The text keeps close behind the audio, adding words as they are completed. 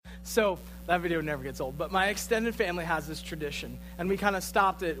So that video never gets old. But my extended family has this tradition, and we kind of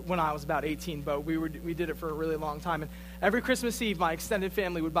stopped it when I was about 18, but we did it for a really long time. And every Christmas Eve, my extended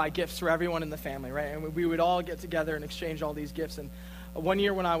family would buy gifts for everyone in the family, right? And we would all get together and exchange all these gifts. And one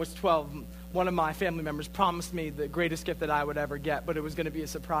year when I was 12, one of my family members promised me the greatest gift that I would ever get, but it was going to be a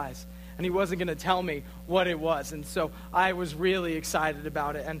surprise. And he wasn't going to tell me what it was. And so I was really excited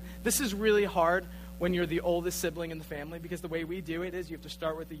about it. And this is really hard when you're the oldest sibling in the family, because the way we do it is you have to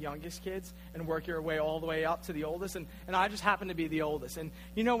start with the youngest kids and work your way all the way up to the oldest. And I just happen to be the oldest. And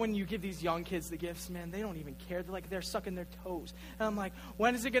you know, when you give these young kids the gifts, man, they don't even care. They're sucking their toes. And I'm like,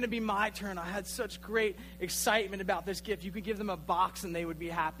 when is it going to be my turn? I had such great excitement about this gift. You could give them a box and they would be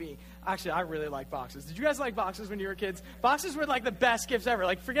happy. Actually, I really like boxes. Did you guys like boxes when you were kids? Boxes were like the best gifts ever.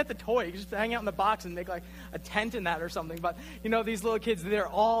 Like, forget the toy. You just hang out in the box and make like a tent in that or something. But, you know, these little kids, they're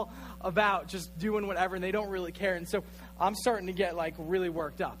all about just doing whatever, and they don't really care. And so I'm starting to get like really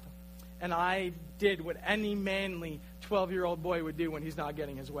worked up. And I did what any manly 12-year-old boy would do when he's not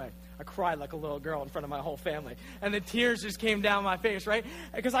getting his way. I cried like a little girl in front of my whole family. And the tears just came down my face, right?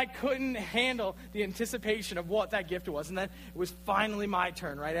 Because I couldn't handle the anticipation of what that gift was. And then it was finally my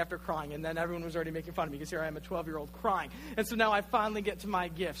turn, right, after crying. And then everyone was already making fun of me because here I am, a 12-year-old crying. And so now I finally get to my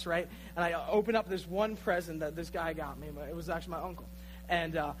gifts, right? And I open up this one present that this guy got me. It was actually my uncle.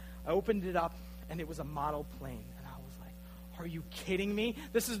 And I opened it up, and it was a model plane. Are you kidding me?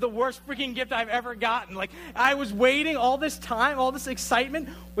 This is the worst freaking gift I've ever gotten. Like, I was waiting all this time, all this excitement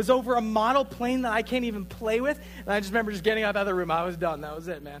was over a model plane that I can't even play with. And I just remember just getting out of the room. I was done. That was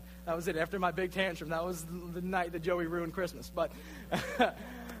it, man. That was it. After my big tantrum, that was the night that Joey ruined Christmas. But,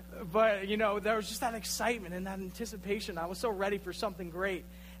 you know, there was just that excitement and that anticipation. I was so ready for something great.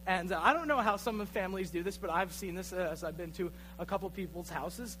 And I don't know how some families do this, but I've seen this as I've been to a couple people's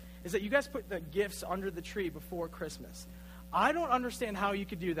houses, is that you guys put the gifts under the tree before Christmas. I don't understand how you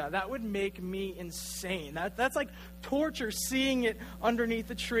could do that. That would make me insane. That's like torture, seeing it underneath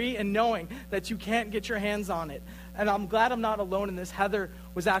the tree and knowing that you can't get your hands on it. And I'm glad I'm not alone in this. Heather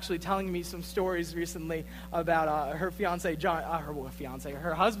was actually telling me some stories recently about her fiance, John,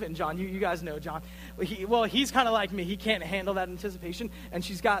 her husband, John. You guys know John. He's kind of like me. He can't handle that anticipation. And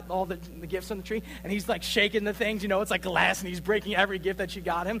she's got all the gifts on the tree. And he's like shaking the things. You know, it's like glass. And he's breaking every gift that she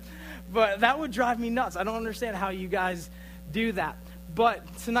got him. But that would drive me nuts. I don't understand how you guys do that.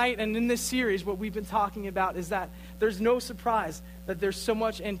 But tonight and in this series, what we've been talking about is that there's no surprise that there's so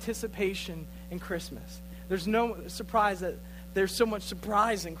much anticipation in Christmas. There's no surprise that there's so much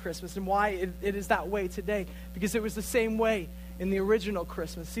surprise in Christmas, and why it is that way today. Because it was the same way in the original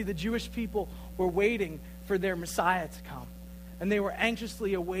Christmas. See, the Jewish people were waiting for their Messiah to come, and they were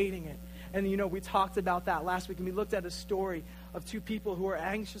anxiously awaiting it. And, you know, we talked about that last week, and we looked at a story of two people who were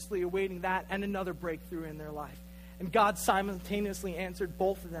anxiously awaiting that and another breakthrough in their life. And God simultaneously answered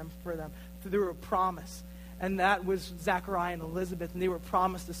both of them for them through a promise. And that was Zachariah and Elizabeth. And they were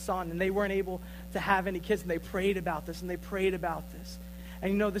promised a son. And they weren't able to have any kids. And they prayed about this. And they prayed about this.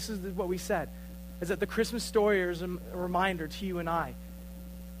 And you know, this is what we said. Is that the Christmas story is a reminder to you and I.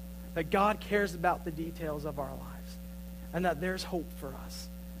 That God cares about the details of our lives. And that there's hope for us.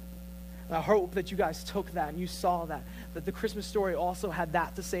 And I hope that you guys took that and you saw that. That the Christmas story also had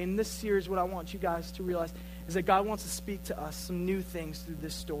that to say. In this series, what I want you guys to realize is that God wants to speak to us some new things through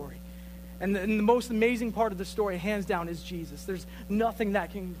this story. And the most amazing part of the story, hands down, is Jesus. There's nothing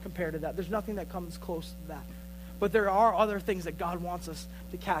that can compare to that. There's nothing that comes close to that. But there are other things that God wants us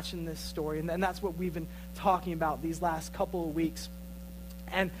to catch in this story. And that's what we've been talking about these last couple of weeks.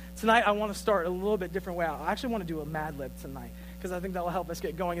 And tonight I want to start a little bit different way. I actually want to do a Mad Lib tonight, because I think that will help us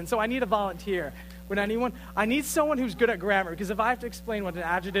get going. And so I need a volunteer. Would anyone? I need someone who's good at grammar, because if I have to explain what an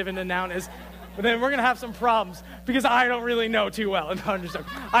adjective and a noun is, then we're going to have some problems, because I don't really know too well.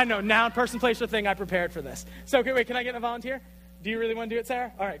 I know noun, person, place, or thing. I prepared for this. So, okay, wait, can I get a volunteer? Do you really want to do it,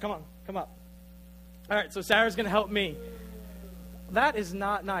 Sarah? All right, come on, come up. All right, so Sarah's going to help me. That is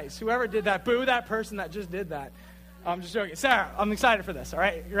not nice. Whoever did that, boo that person that just did that. I'm just joking. Sarah, I'm excited for this, all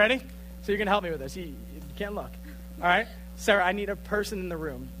right? You ready? So you're going to help me with this. You can't look. All right? Sarah, I need a person in the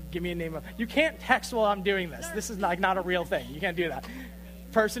room. Give me a name. You can't text while I'm doing this. This is not a real thing. You can't do that.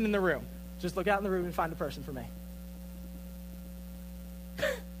 Person in the room. Just look out in the room and find a person for me.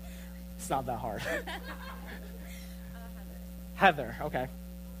 It's not that hard. Heather, okay.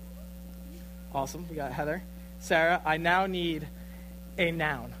 Awesome, we got Heather. Sarah, I now need a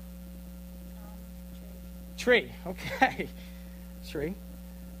noun. Tree, okay. Tree.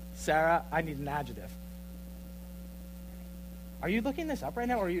 Sarah, I need an adjective. Are you looking this up right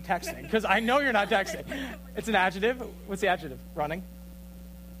now, or are you texting? Because I know you're not texting. It's an adjective. What's the adjective? Running.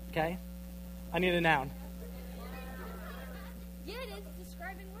 Okay. I need a noun. Yeah, it is.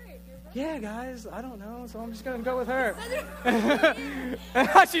 Describing Yeah, guys, I don't know, so I'm just going to go with her.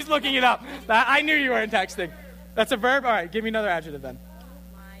 She's looking it up. I knew you weren't texting. That's a verb? All right, give me another adjective then. Oh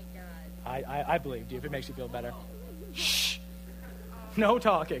my God. I believed you, if it makes you feel better. Shh. No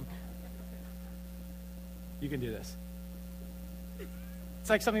talking. You can do this. It's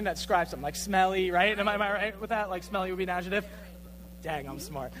like something that describes something, like smelly, right? Am I right with that? Like smelly would be an adjective? Dang, I'm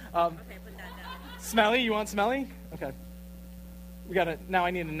smart. Okay, put that down. Smelly, you want smelly? Okay. Now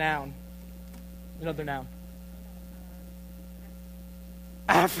I need a noun. Another noun.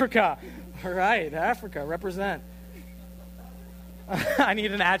 Africa. All right, Africa, represent. I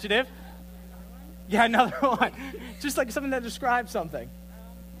need an adjective. Yeah, another one. Just like something that describes something.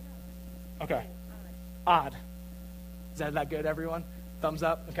 Okay. Odd. Is that good, everyone? Thumbs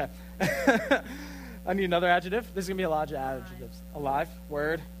up? Okay. I need another adjective. This is going to be a lot of adjectives. Alive.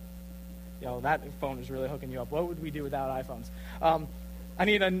 Word. Yo, that phone is really hooking you up. What would we do without iPhones? I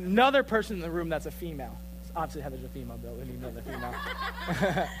need another person in the room that's a female. Obviously, Heather's a female, but we need another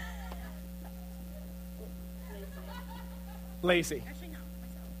female. Lacey. Actually, no,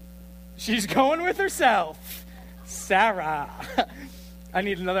 myself. She's going with herself. Sarah. I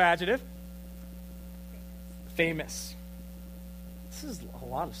need another adjective. Famous. This is a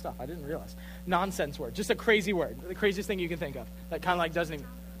lot of stuff. I didn't realize. Nonsense word. Just a crazy word. The craziest thing you can think of. That kind of like doesn't even...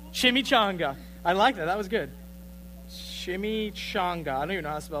 Chimichanga. I like that. That was good. Chimichanga. I don't even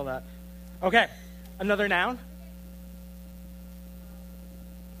know how to spell that. Okay. Another noun.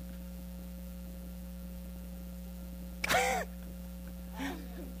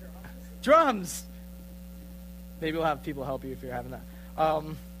 Drums. Maybe we'll have people help you if you're having that.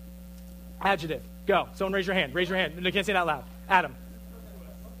 Adjective. Go. Someone raise your hand. Raise your hand. No, can't say it out loud. Adam.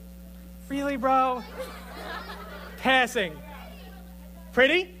 Really, bro? Passing.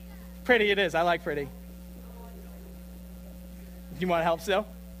 Pretty? Pretty it is. I like pretty. You want help still?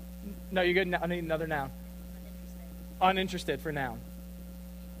 No, you're good. I need another noun. Uninterested for noun.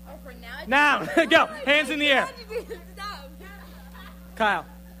 Oh, for now? Noun. Go. Hands in the air. Stop. Kyle.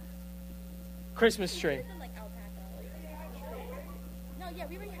 Christmas tree. Something like alpaca. No, yeah,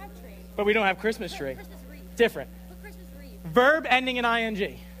 we already have tree. But we don't have Christmas tree. Christmas wreath. Different. Put Christmas wreath. Verb ending in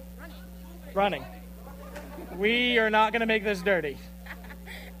ing. Running. Running. We are not going to make this dirty.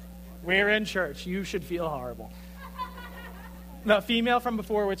 We're in church. You should feel horrible. The female from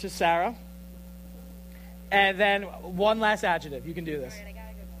before, which is Sarah. And then one last adjective. You can do this. All right, I got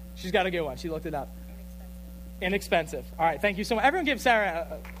a good one. She's got a good one. She looked it up. Inexpensive. Inexpensive. All right, thank you so much. Everyone give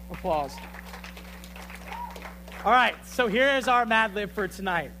Sarah applause. All right, so here is our Mad Lib for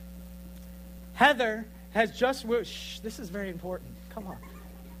tonight. Heather has just... Shh, this is very important. Come on.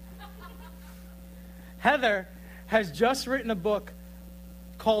 Heather has just written a book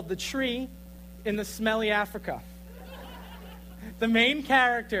called The Tree in the Smelly Africa. The main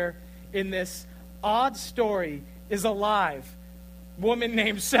character in this odd story is a live woman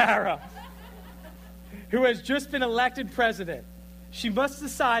named Sarah, who has just been elected president. She must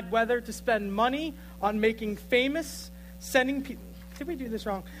decide whether to spend money on making famous, sending people... Did we do this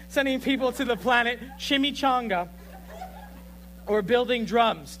wrong? Sending people to the planet Chimichanga, or building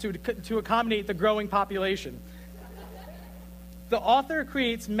drums to accommodate the growing population. The author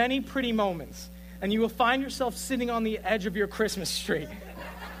creates many pretty moments, and you will find yourself sitting on the edge of your Christmas tree.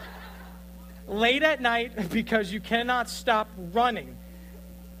 Late at night, because you cannot stop running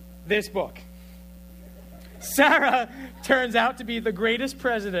this book. Sarah turns out to be the greatest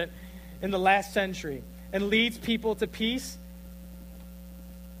president in the last century and leads people to peace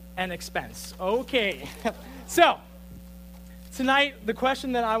and expense. Okay. So, tonight, the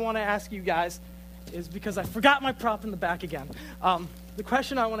question that I want to ask you guys is, because I forgot my prop in the back again. The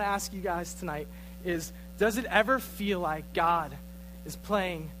question I want to ask you guys tonight is, does it ever feel like God is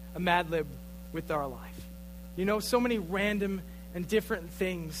playing a Mad Lib with our life? You know, so many random and different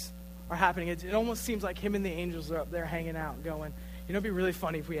things are happening. It almost seems like him and the angels are up there hanging out going, you know, it'd be really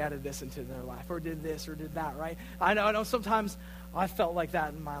funny if we added this into their life, or did this, or did that, right? I know sometimes I felt like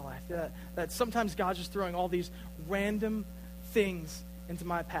that in my life, that sometimes God's just throwing all these random things into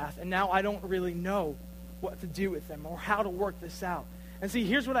my path, and now I don't really know what to do with them or how to work this out. And see,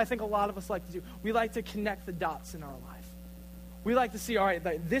 here's what I think a lot of us like to do. We like to connect the dots in our life. We like to see, all right,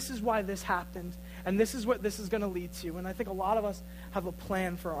 this is why this happened, and this is what this is going to lead to. And I think a lot of us have a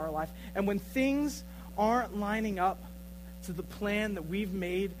plan for our life. And when things aren't lining up to the plan that we've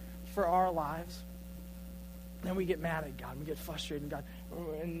made for our lives, then we get mad at God. We get frustrated, God,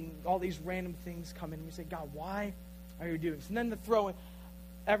 and all these random things come in. And we say, God, why are you doing this? And then to throw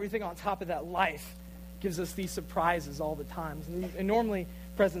everything on top of that, life gives us these surprises all the time. And normally,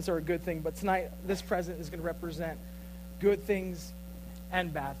 presents are a good thing, but tonight, this present is going to represent good things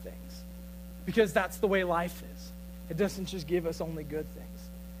and bad things. Because that's the way life is. It doesn't just give us only good things.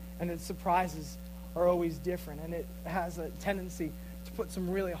 And its surprises are always different. And it has a tendency to put some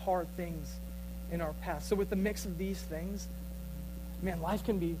really hard things in our path. So with the mix of these things, man, life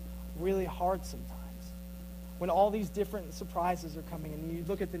can be really hard sometimes. When all these different surprises are coming and you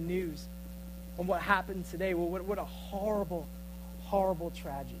look at the news and what happened today, well, what a horrible, horrible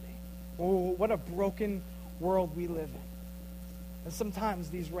tragedy. Oh, what a broken world we live in. And sometimes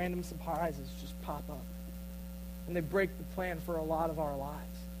these random surprises just pop up. And they break the plan for a lot of our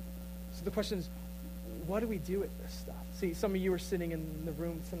lives. So the question is, what do we do with this stuff? See, some of you are sitting in the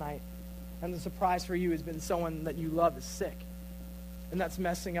room tonight, and the surprise for you has been someone that you love is sick. And that's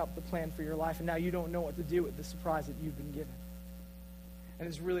messing up the plan for your life. And now you don't know what to do with the surprise that you've been given. And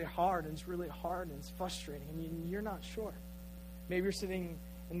it's really hard, and it's frustrating, and you're not sure. Maybe you're sitting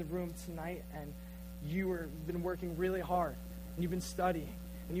in the room tonight, and you've been working really hard, and you've been studying,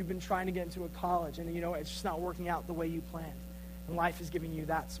 and you've been trying to get into a college, and it's just not working out the way you planned. And life is giving you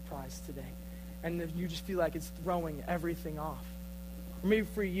that surprise today. And you just feel like it's throwing everything off. Or maybe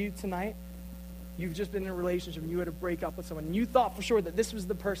for you tonight, you've just been in a relationship and you had to break up with someone. And you thought for sure that this was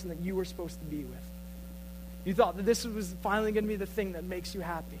the person that you were supposed to be with. You thought that this was finally going to be the thing that makes you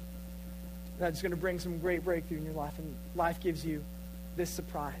happy. That's going to bring some great breakthrough in your life. And life gives you this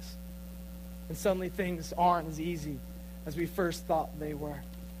surprise. And suddenly things aren't as easy as we first thought they were.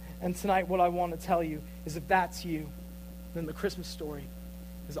 And tonight what I want to tell you is if that's you, then the Christmas story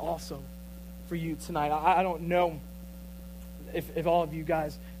is also for you tonight. I don't know if all of you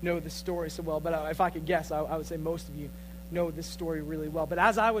guys know this story so well, but if I could guess, I would say most of you know this story really well. But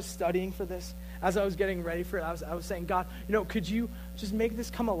as I was studying for this, as I was getting ready for it, I was saying, God, could you just make this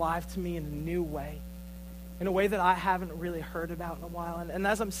come alive to me in a new way? In a way that I haven't really heard about in a while. And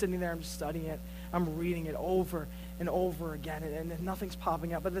as I'm sitting there, I'm just studying it, I'm reading it over and over again, and nothing's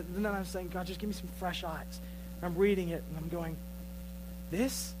popping up. But then I'm saying, God, just give me some fresh eyes. And I'm reading it, and I'm going,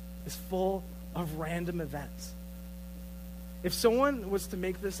 this is full of random events. If someone was to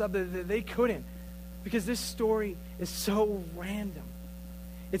make this up, they couldn't, because this story is so random.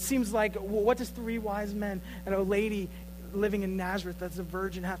 It seems like, well, what does 3 wise men and a lady living in Nazareth that's a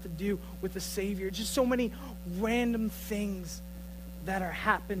virgin have to do with the Savior? Just so many random things that are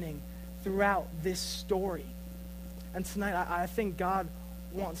happening throughout this story. And tonight, I think God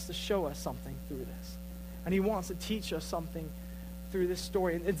wants to show us something through this. And he wants to teach us something through this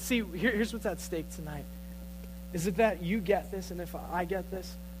story. And see, here's what's at stake tonight. Is it that you get this, and if I get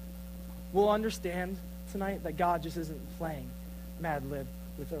this, we'll understand tonight that God just isn't playing Mad Lib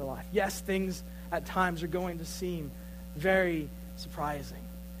with our life. Yes, things at times are going to seem very surprising.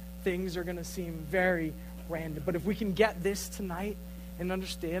 Things are going to seem very random. But if we can get this tonight and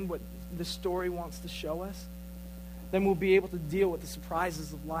understand what the story wants to show us, then we'll be able to deal with the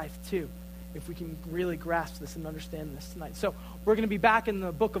surprises of life too, if we can really grasp this and understand this tonight. So we're going to be back in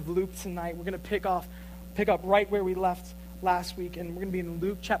the book of Luke tonight. We're going to pick up right where we left last week, and we're going to be in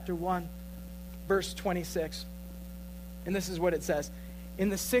Luke chapter 1, verse 26. And this is what it says. In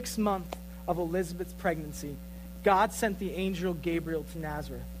the 6th month of Elizabeth's pregnancy, God sent the angel Gabriel to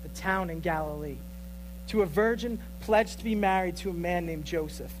Nazareth, a town in Galilee, to a virgin pledged to be married to a man named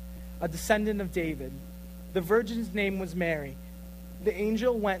Joseph, a descendant of David. The virgin's name was Mary. The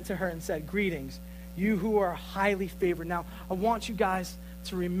angel went to her and said, "Greetings, you who are highly favored." Now, I want you guys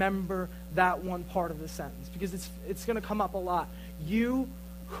to remember that one part of the sentence, because it's going to come up a lot. You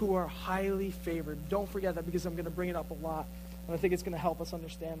who are highly favored. Don't forget that, because I'm going to bring it up a lot, and I think it's going to help us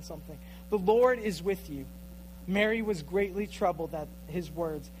understand something. The Lord is with you. Mary was greatly troubled at his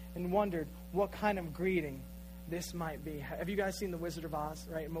words and wondered what kind of greeting this might be. Have you guys seen The Wizard of Oz,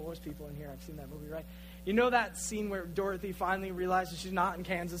 right? Most people in here have seen that movie, right? You know that scene where Dorothy finally realizes she's not in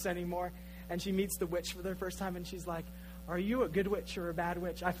Kansas anymore, and she meets the witch for the first time, and she's like, "Are you a good witch or a bad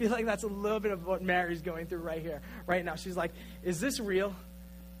witch?" I feel like that's a little bit of what Mary's going through right here, right now. She's like, is this real?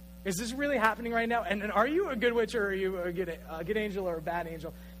 Is this really happening right now? And are you a good witch, or are you a good angel or a bad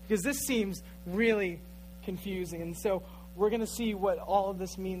angel? Because this seems really confusing. And so we're going to see what all of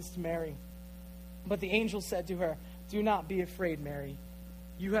this means to Mary. But the angel said to her, "Do not be afraid, Mary.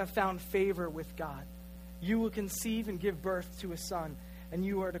 You have found favor with God. You will conceive and give birth to a son, and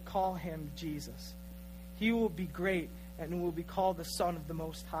you are to call him Jesus. He will be great and will be called the Son of the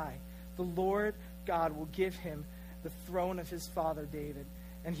Most High. The Lord God will give him the throne of his father David,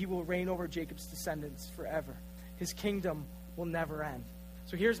 and he will reign over Jacob's descendants forever. His kingdom will never end."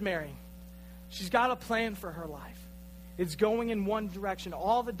 So here's Mary. She's got a plan for her life. It's going in one direction.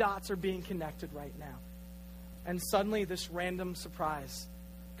 All the dots are being connected right now. And suddenly this random surprise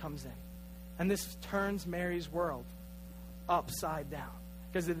comes in. And this turns Mary's world upside down.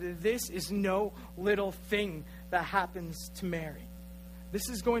 Because this is no little thing that happens to Mary. This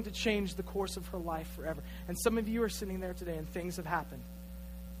is going to change the course of her life forever. And some of you are sitting there today and things have happened.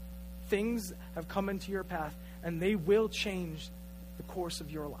 Things have come into your path and they will change the course of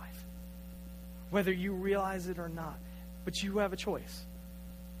your life. Whether you realize it or not. But you have a choice.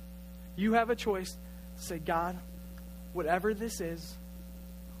 You have a choice to say, God, whatever this is,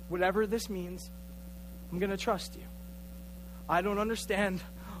 whatever this means, I'm going to trust you. I don't understand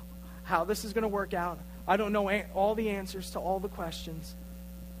how this is going to work out. I don't know all the answers to all the questions,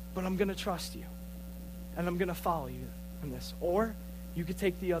 but I'm going to trust you. And I'm going to follow you in this. Or you could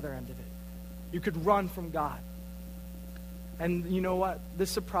take the other end of it. You could run from God. And you know what? This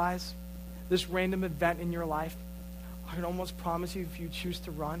surprise, this random event in your life, I can almost promise you if you choose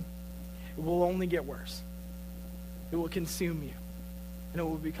to run, it will only get worse. It will consume you. And it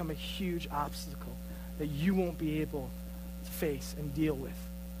will become a huge obstacle that you won't be able to face and deal with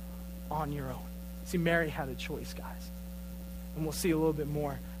on your own. See, Mary had a choice, guys. And we'll see a little bit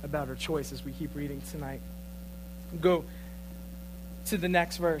more about her choice as we keep reading tonight. Go to the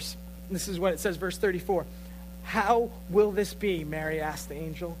next verse. This is what it says, verse 34. How will this be, Mary asked the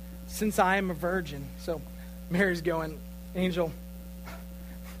angel, since I am a virgin? So Mary's going, angel,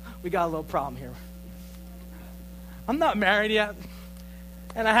 we got a little problem here. I'm not married yet,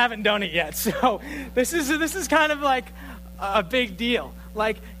 and I haven't done it yet. So this is kind of like a big deal.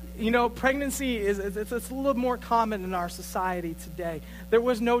 Like, you know, pregnancy it's a little more common in our society today. There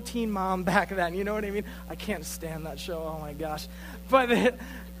was no Teen Mom back then, you know what I mean? I can't stand that show, oh my gosh. But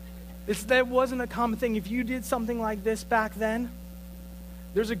that wasn't a common thing. If you did something like this back then,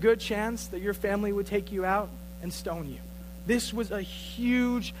 there's a good chance that your family would take you out and stone you. This was a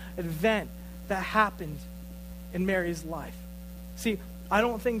huge event that happened in Mary's life. See, I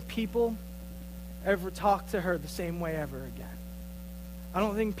don't think people ever talked to her the same way ever again. I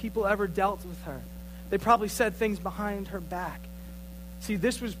don't think people ever dealt with her. They probably said things behind her back. See,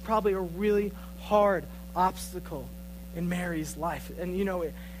 this was probably a really hard obstacle in Mary's life. And you know,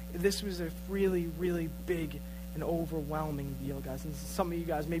 this was a really, really big and overwhelming deal, guys. And some of you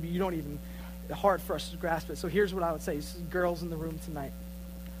guys, maybe you don't even, it's hard for us to grasp it. So here's what I would say. This is girls in the room tonight.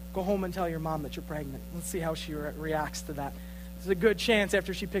 Go home and tell your mom that you're pregnant. Let's see how she reacts to that. There's a good chance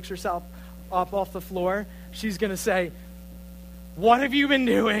after she picks herself up off the floor, she's going to say, what have you been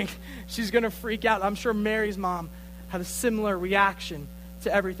doing? She's going to freak out. I'm sure Mary's mom had a similar reaction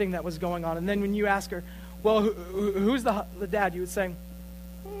to everything that was going on. And then when you ask her, well, who's the dad? You would say,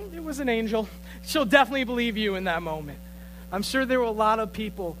 it was an angel. She'll definitely believe you in that moment. I'm sure there were a lot of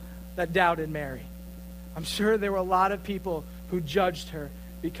people that doubted Mary. I'm sure there were a lot of people who judged her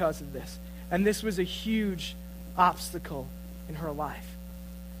because of this. And this was a huge obstacle in her life.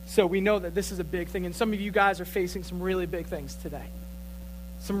 So we know that this is a big thing. And some of you guys are facing some really big things today.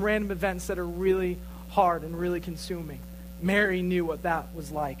 Some random events that are really hard and really consuming. Mary knew what that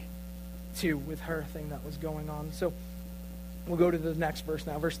was like, too, with her thing that was going on. So we'll go to the next verse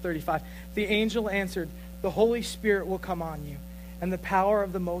now, verse 35. The angel answered, the Holy Spirit will come on you, and the power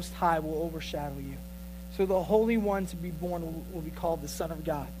of the Most High will overshadow you. So the Holy One to be born will be called the Son of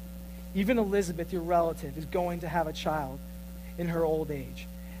God. Even Elizabeth, your relative, is going to have a child in her old age.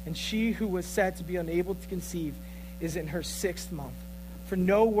 And she who was said to be unable to conceive is in her 6th month. For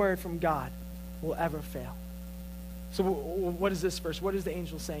no word from God will ever fail. So what is this verse? What is the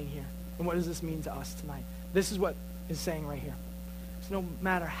angel saying here? And what does this mean to us tonight? This is what is saying right here. So no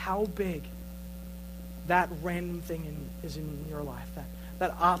matter how big that random thing is in your life,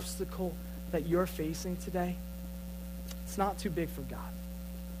 that obstacle that you're facing today, it's not too big for God.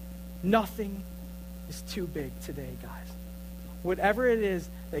 Nothing is too big today, guys. Whatever it is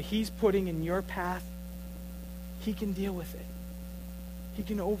that he's putting in your path, he can deal with it. He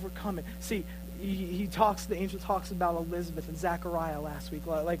can overcome it. See, the angel talks about Elizabeth and Zechariah last week,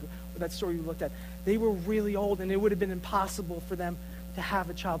 like that story we looked at. They were really old, and it would have been impossible for them to have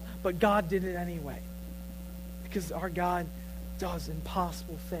a child. But God did it anyway. Because our God does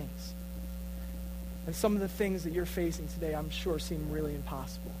impossible things. And some of the things that you're facing today, I'm sure, seem really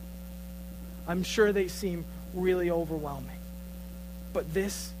impossible. I'm sure they seem really overwhelming. But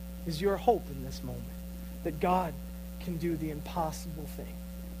this is your hope in this moment, that God can do the impossible thing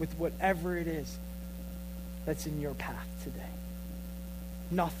with whatever it is that's in your path today.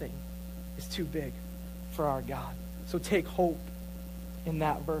 Nothing is too big for our God. So take hope in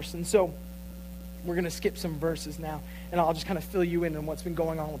that verse. And so we're going to skip some verses now, and I'll just kind of fill you in on what's been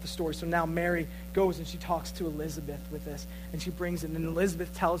going on with the story. So now Mary goes and she talks to Elizabeth with this, and she brings it, and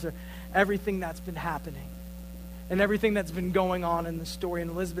Elizabeth tells her everything that's been happening and everything that's been going on in the story.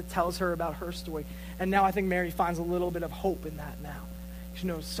 And Elizabeth tells her about her story. And now I think Mary finds a little bit of hope in that now. to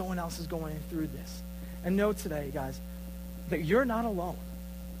know someone else is going through this. And know today, guys, that you're not alone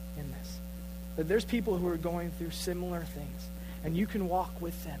in this. That there's people who are going through similar things, and you can walk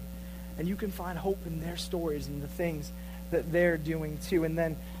with them, and you can find hope in their stories and the things that they're doing too. And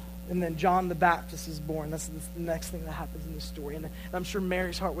then John the Baptist is born. That's the next thing that happens in the story. And I'm sure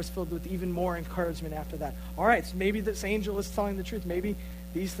Mary's heart was filled with even more encouragement after that. All right, so maybe this angel is telling the truth. Maybe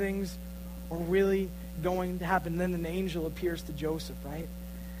these things are really going to happen. And then an angel appears to Joseph, right?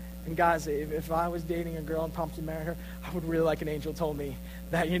 And guys, if I was dating a girl and prompted to marry her, I would really like an angel told me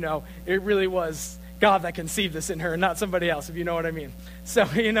that, it really was God that conceived this in her, not somebody else, if you know what I mean. So,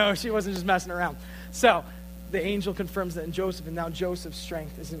 she wasn't just messing around. So the angel confirms that in Joseph, and now Joseph's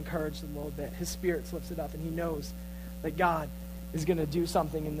strength is encouraged a little bit. His spirit's lifted up, and he knows that God is going to do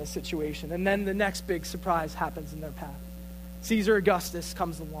something in this situation. And then the next big surprise happens in their path. Caesar Augustus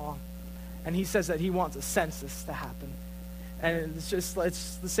comes along, and he says that he wants a census to happen. And it's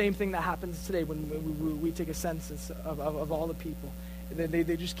the same thing that happens today when we take a census of all the people.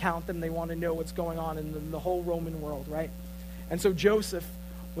 They just count them. They want to know what's going on in the whole Roman world, right? And so Joseph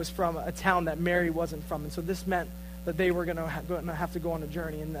was from a town that Mary wasn't from. And so this meant that they were going to have to go on a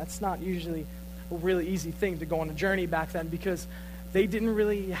journey. And that's not usually a really easy thing to go on a journey back then, because they didn't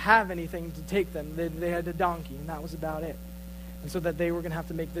really have anything to take them. They had a donkey, and that was about it. And so that they were going to have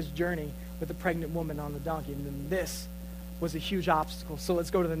to make this journey with a pregnant woman on the donkey. And then this was a huge obstacle. So let's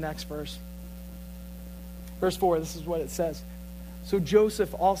go to the next verse. Verse 4, this is what it says. So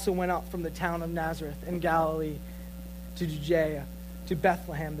Joseph also went up from the town of Nazareth in Galilee to Judea, to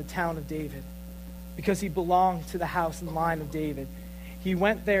Bethlehem, the town of David, because he belonged to the house and line of David. He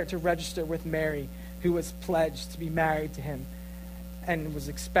went there to register with Mary, who was pledged to be married to him and was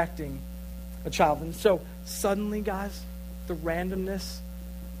expecting a child. And so suddenly, guys, the randomness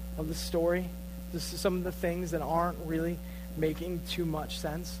of the story, this is some of the things that aren't really making too much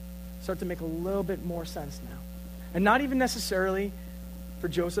sense, start to make a little bit more sense now. And not even necessarily for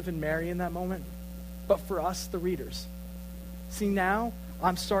Joseph and Mary in that moment, but for us, the readers. See, now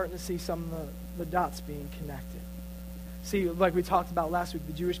I'm starting to see some of the dots being connected. See, like we talked about last week,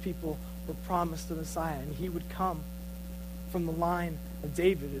 the Jewish people were promised the Messiah, and he would come from the line of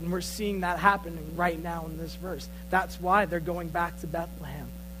David. And we're seeing that happening right now in this verse. That's why they're going back to Bethlehem.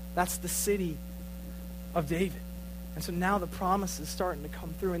 That's the city of David. And so now the promise is starting to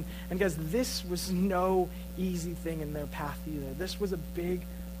come through. And guys, this was no easy thing in their path either. This was a big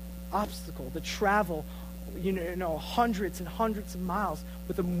obstacle to travel, hundreds and hundreds of miles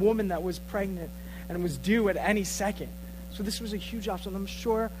with a woman that was pregnant and was due at any second. So this was a huge obstacle. And I'm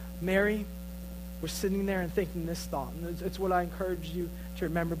sure Mary was sitting there and thinking this thought. And it's what I encouraged you to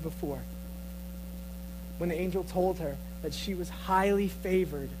remember before. When the angel told her that she was highly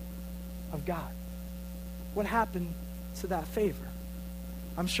favored of God. What happened to that favor?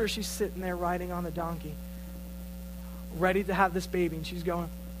 I'm sure she's sitting there riding on the donkey, ready to have this baby, and she's going,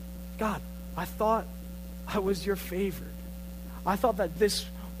 God, I thought I was your favored. I thought that this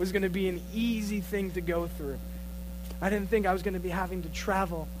was going to be an easy thing to go through. I didn't think I was going to be having to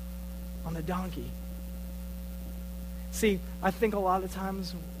travel on a donkey. See, I think a lot of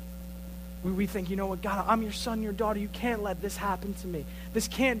times we think, God, I'm your son, your daughter. You can't let this happen to me. This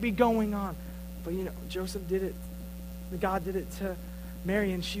can't be going on. But, Joseph did it. God did it to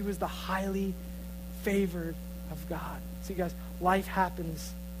Mary, and she was the highly favored of God. See, guys, life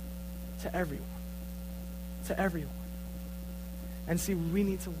happens to everyone. To everyone. And see, we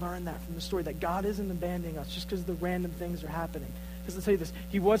need to learn that from the story, that God isn't abandoning us just because the random things are happening. Because I'll tell you this,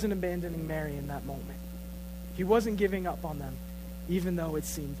 he wasn't abandoning Mary in that moment. He wasn't giving up on them, even though it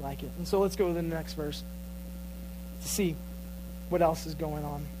seemed like it. And so let's go to the next verse to see what else is going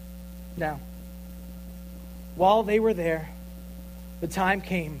on. Now, while they were there, the time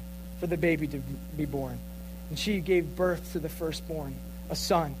came for the baby to be born. And she gave birth to the firstborn, a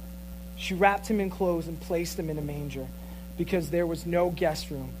son. She wrapped him in clothes and placed him in a manger because there was no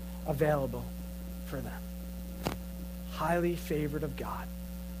guest room available for them. Highly favored of God.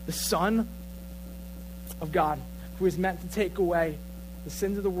 The Son of God, who is meant to take away the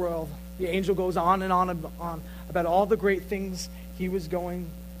sins of the world. The angel goes on and on about all the great things he was going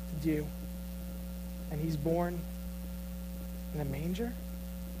to do. And he's born in a manger?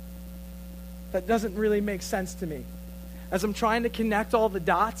 That doesn't really make sense to me. As I'm trying to connect all the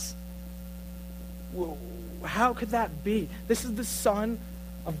dots, how could that be? This is the Son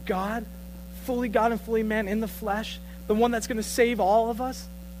of God and fully man in the flesh, the one that's going to save all of us,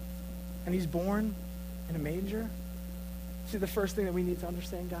 and he's born in a manger? See, the first thing that we need to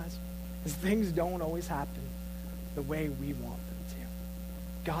understand, guys, is things don't always happen the way we want them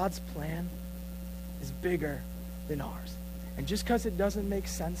to. God's plan is bigger than ours. And just because it doesn't make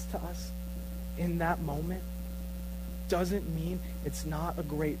sense to us in that moment doesn't mean it's not a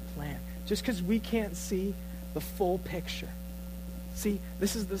great plan. Just because we can't see the full picture. See,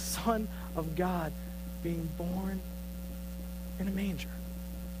 this is the Son of God being born in a manger.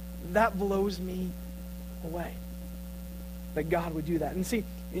 That blows me away, that God would do that. And see,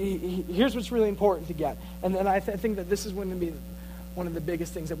 here's what's really important to get. And then I think that this is going to be one of the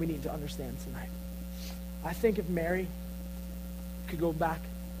biggest things that we need to understand tonight. I think if Mary could go back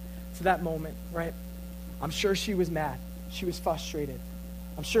to that moment, right? I'm sure she was mad. She was frustrated.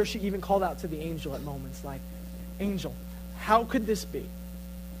 I'm sure she even called out to the angel at moments like, "Angel, how could this be?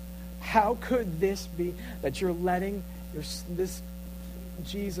 How could this be that you're letting this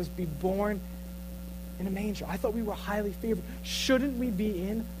Jesus be born in a manger? I thought we were highly favored. Shouldn't we be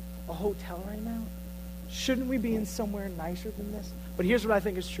in a hotel right now? Shouldn't we be in somewhere nicer than this?" But here's what I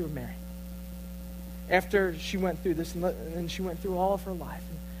think is true of Mary. After she went through this, and she went through all of her life.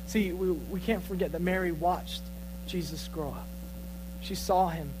 And see, we can't forget that Mary watched Jesus grow up. She saw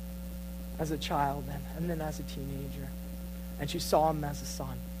him as a child and then as a teenager. And she saw him as a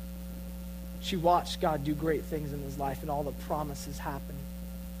son. She watched God do great things in his life and all the promises happen.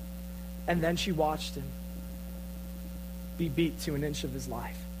 And then she watched him be beat to an inch of his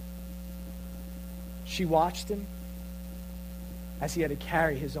life. She watched him as he had to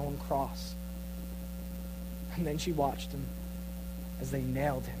carry his own cross. And then she watched him as they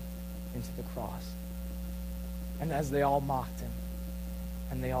nailed him into the cross. And as they all mocked him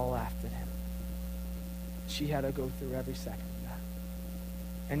and they all laughed at him. She had to go through every second of that.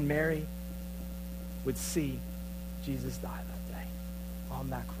 And Mary would see Jesus die that day on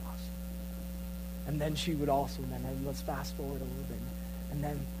that cross. And then she would also and let's fast forward a little bit, and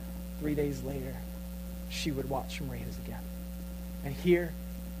then 3 days later, she would watch him raise again. And here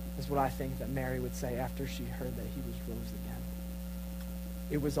is what I think that Mary would say after she heard that he was rose again.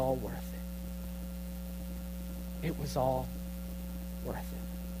 It was all worth it. It was all worth it.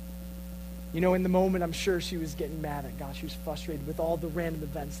 You know, in the moment, I'm sure she was getting mad at God. She was frustrated with all the random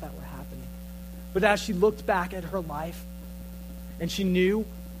events that were happening. But as she looked back at her life, and she knew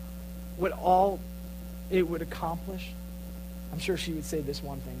what all it would accomplish, I'm sure she would say this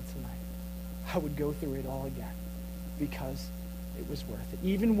one thing tonight: I would go through it all again because it was worth it.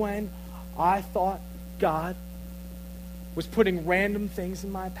 Even when I thought God was putting random things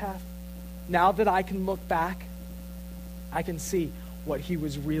in my path, now that I can look back, I can see what he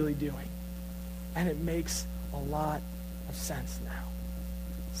was really doing. And it makes a lot of sense now.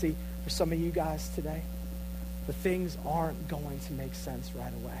 See, for some of you guys today, the things aren't going to make sense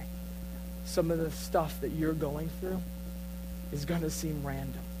right away. Some of the stuff that you're going through is going to seem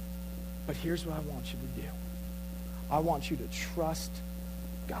random. But here's what I want you to do. I want you to trust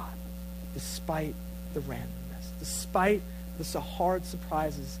God despite the randomness, despite the hard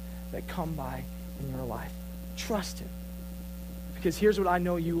surprises that come by in your life. Trust him. Because here's what I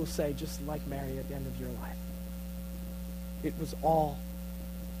know you will say, just like Mary at the end of your life. It was all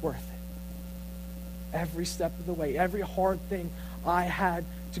worth it. Every step of the way, every hard thing I had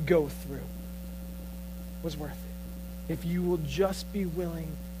to go through was worth it. If you will just be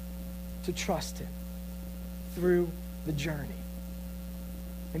willing to trust him through the journey.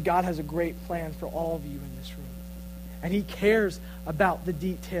 And God has a great plan for all of you in this room. And he cares about the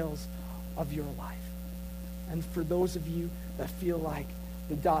details of your life. And for those of you that feel like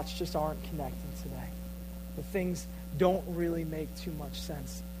the dots just aren't connecting today, the things don't really make too much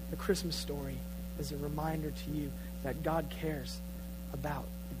sense, the Christmas story is a reminder to you that God cares about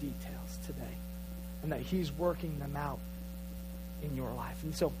the details today and that he's working them out in your life.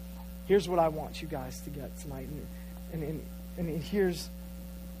 And so here's what I want you guys to get tonight. And here's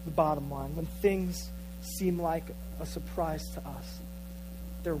the bottom line. When things seem like a surprise to us,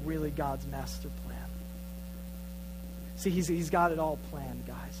 they're really God's master plan. See, he's got it all planned,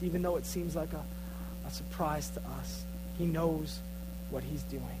 guys. Even though it seems like a surprise to us, he knows what he's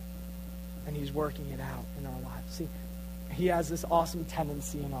doing. And he's working it out in our lives. See, he has this awesome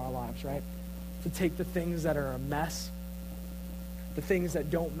tendency in our lives, right? To take the things that are a mess, the things that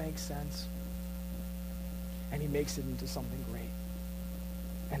don't make sense, and he makes it into something great.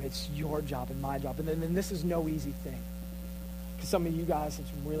 And it's your job and my job. And then this is no easy thing. Because some of you guys have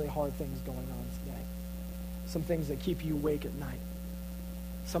some really hard things going on today. Some things that keep you awake at night.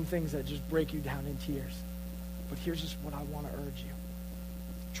 Some things that just break you down in tears. But here's just what I want to urge you.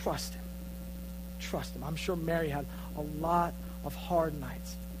 Trust him. Trust him. I'm sure Mary had a lot of hard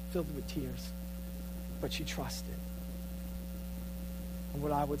nights filled with tears. But she trusted. And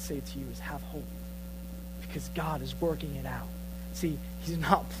what I would say to you is have hope. Because God is working it out. See, he's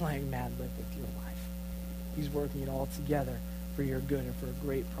not playing Mad Lib with your life. He's working it all together for your good and for a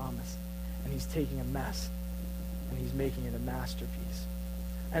great promise. And he's taking a mess and he's making it a masterpiece.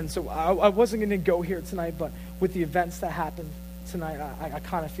 And so I wasn't going to go here tonight, but with the events that happened tonight, I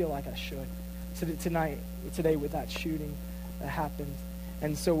kind of feel like I should. Today with that shooting that happened.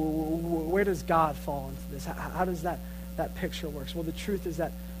 And so where does God fall into this? How does that picture work? Well, the truth is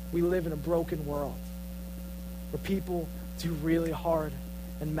that we live in a broken world where people do really hard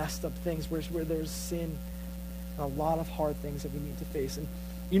and messed up things, where there's sin and a lot of hard things that we need to face. And,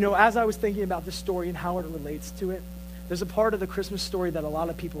 as I was thinking about this story and how it relates to it, there's a part of the Christmas story that a lot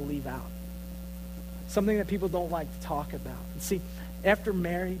of people leave out. Something that people don't like to talk about. And see, after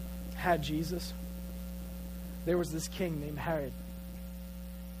Mary had Jesus, there was this king named Herod.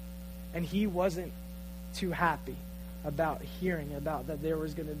 And he wasn't too happy about hearing about that there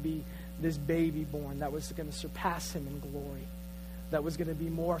was going to be this baby born that was going to surpass him in glory, that was going to be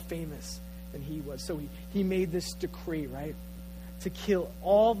more famous than he was. So he made this decree, right, to kill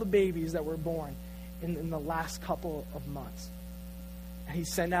all the babies that were born in the last couple of months. And he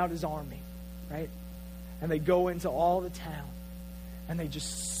sent out his army, right? And they go into all the town and they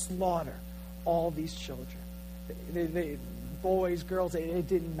just slaughter all these children. They boys, girls, it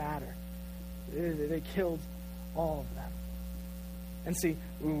didn't matter. They killed all of them. And see,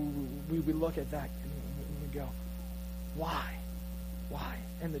 we look at that and we go, why? Why?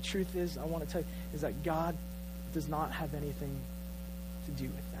 And the truth is, I want to tell you, is that God does not have anything to do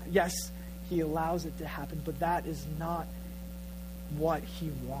with that. Yes, he allows it to happen, but that is not what he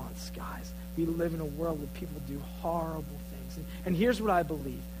wants, guys. We live in a world where people do horrible things. And here's what I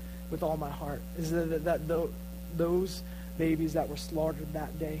believe with all my heart, is that those babies that were slaughtered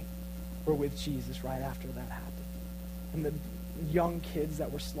that day were with Jesus right after that happened. And the young kids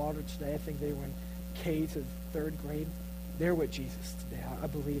that were slaughtered today, I think they were in K to 3rd grade, they're with Jesus today. I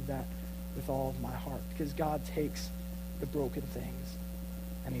believe that with all of my heart, because God takes the broken things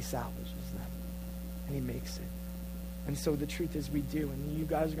and he salvages them and he makes it. And so the truth is we do, and you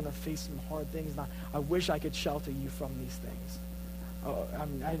guys are going to face some hard things. And I wish I could shelter you from these things.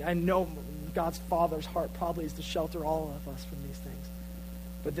 I know God's Father's heart probably is to shelter all of us from these things.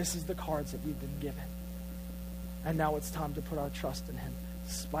 But this is the cards that we've been given. And now it's time to put our trust in him,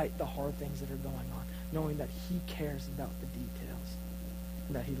 despite the hard things that are going on, knowing that he cares about the details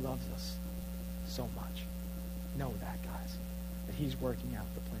and that he loves us so much. Know that, guys, that he's working out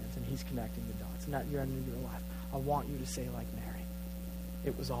the plans and he's connecting the dots. And at your end of your life, I want you to say like Mary,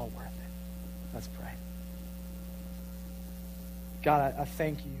 it was all worth it. Let's pray. God, I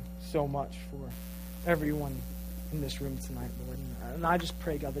thank you so much for everyone in this room tonight, Lord. And I just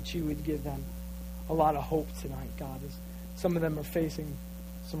pray, God, that you would give them a lot of hope tonight, God, as some of them are facing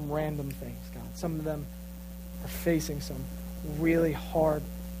some random things, God. Some of them are facing some really hard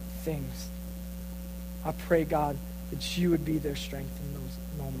things. I pray, God, that you would be their strength in those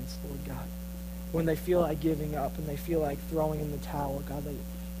moments, Lord God. When they feel like giving up and they feel like throwing in the towel, God, that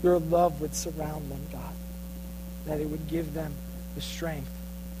your love would surround them, God. That it would give them the strength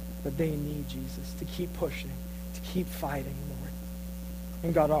that they need, Jesus, to keep pushing, to keep fighting, Lord.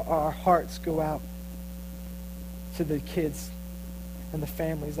 And God, our hearts go out to the kids and the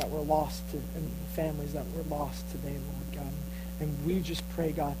families that were lost and families that were lost today, Lord God. And we just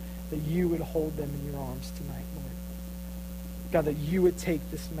pray, God, that you would hold them in your arms tonight, Lord. God, that you would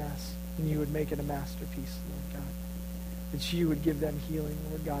take this mess and you would make it a masterpiece, Lord God. That you would give them healing,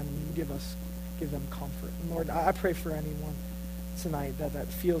 Lord God, and you would give them comfort. And Lord, I pray for anyone tonight that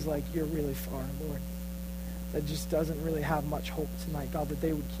feels like you're really far, Lord. That just doesn't really have much hope tonight, God, that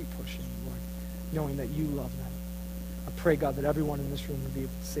they would keep pushing, Lord, knowing that you love them. I pray, God, that everyone in this room would be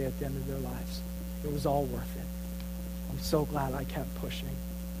able to say at the end of their lives, it was all worth it. I'm so glad I kept pushing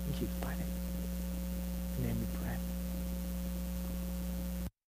and keep fighting. In your name we pray.